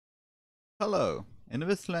Hello, in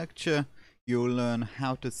this lecture you'll learn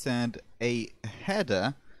how to send a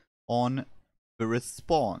header on the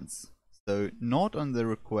response. So not on the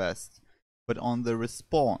request, but on the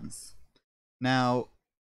response. Now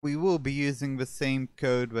we will be using the same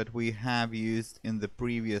code that we have used in the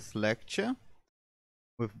previous lecture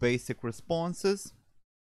with basic responses.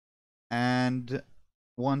 And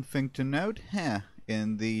one thing to note here,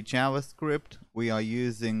 in the JavaScript we are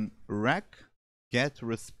using rec get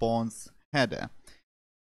response header,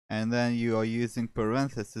 and then you are using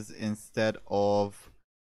parentheses instead of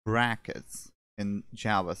brackets in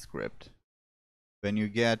JavaScript. When you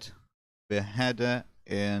get the header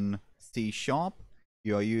in C#,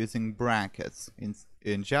 you are using brackets. In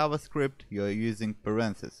JavaScript you are using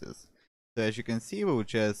parentheses. So as you can see, we'll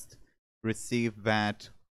just receive that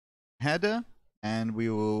header and we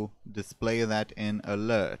will display that in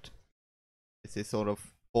alert. It's a sort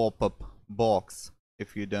of pop-up box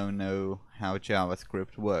if you don't know how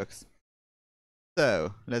JavaScript works.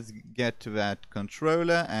 So let's get to that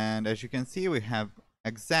controller, and as you can see we have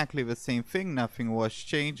exactly the same thing. Nothing was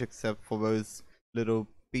changed except for those little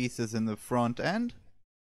pieces in the front end.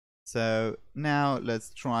 So now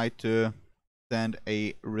let's try to send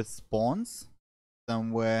a response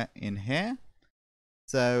somewhere in here.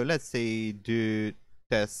 So let's say do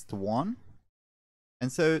test1.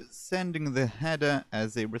 And so sending the header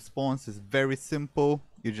as a response is very simple.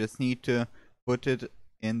 You just need to put it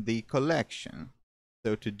in the collection.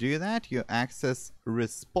 So to do that, you access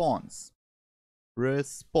response.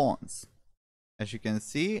 Response. As you can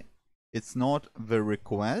see, it's not the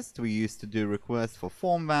request. We used to do requests for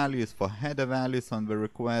form values, for header values on the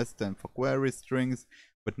request, and for query strings.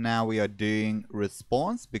 But now we are doing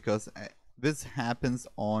response because this happens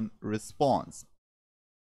on response.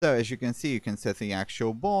 So as you can see, you can set the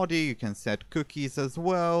actual body, you can set cookies as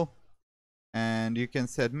well, and you can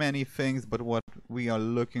set many things, but what we are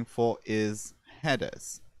looking for is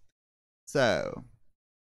headers. So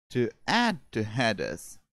to add to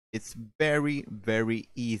headers, it's very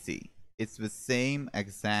easy. It's the same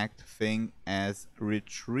exact thing as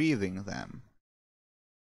retrieving them.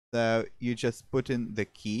 So you just put in the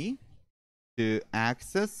key to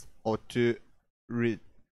access or to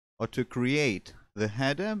create the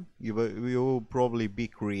header. You will probably be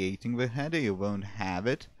creating the header, you won't have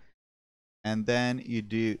it. And then you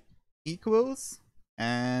do equals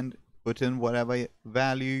and put in whatever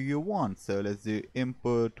value you want. So let's do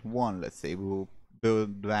input 1. Let's say we will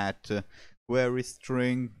build that query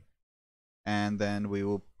string, and then we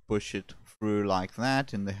will push it through like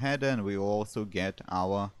that in the header, and we will also get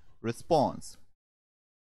our response.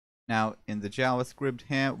 Now in the JavaScript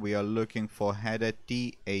here we are looking for header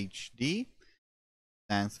THD,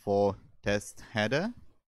 stands for test header.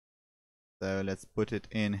 So let's put it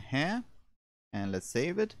in here and let's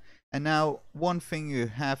save it. And now one thing you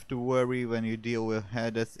have to worry when you deal with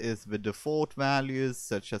headers is the default values,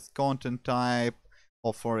 such as content type,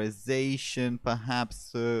 authorization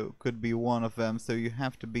perhaps could be one of them. So you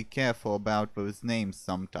have to be careful about those names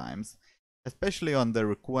sometimes, especially on the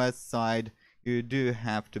request side. You do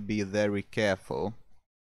have to be very careful.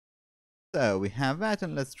 So we have that,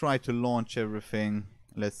 and let's try to launch everything.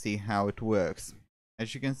 Let's see how it works.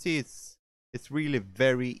 As you can see, it's really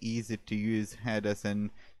very easy to use headers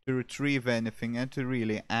and to retrieve anything and to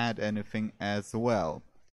really add anything as well.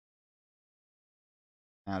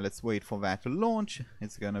 Now let's wait for that to launch.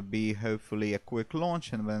 It's gonna be hopefully a quick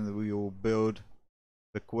launch, and then we will build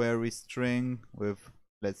the query string with,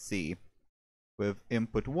 let's see, with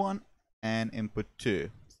input 1 and input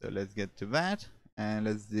 2. So let's get to that, and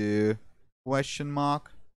let's do question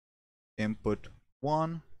mark input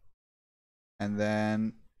 1 and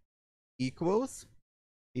then equals,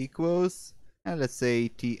 and let's say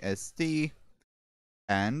tst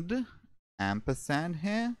and ampersand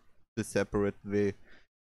here to separate the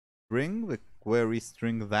string, the query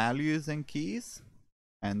string values and keys.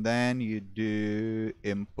 And then you do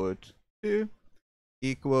input 2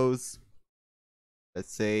 equals,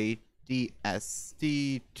 let's say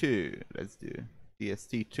tst2. Let's do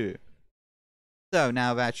tst2. So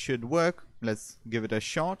now that should work. Let's give it a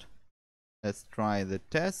shot. Let's try the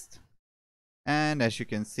test. And as you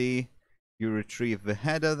can see, you retrieve the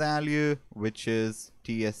header value, which is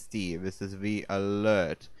tst. This is the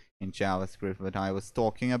alert in JavaScript that I was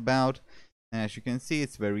talking about. And as you can see,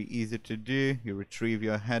 it's very easy to do. You retrieve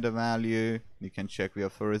your header value, you can check the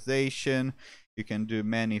authorization, you can do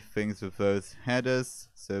many things with those headers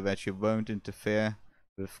so that you won't interfere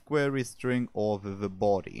with query string or with the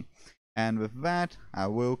body. And with that, I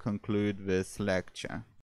will conclude this lecture.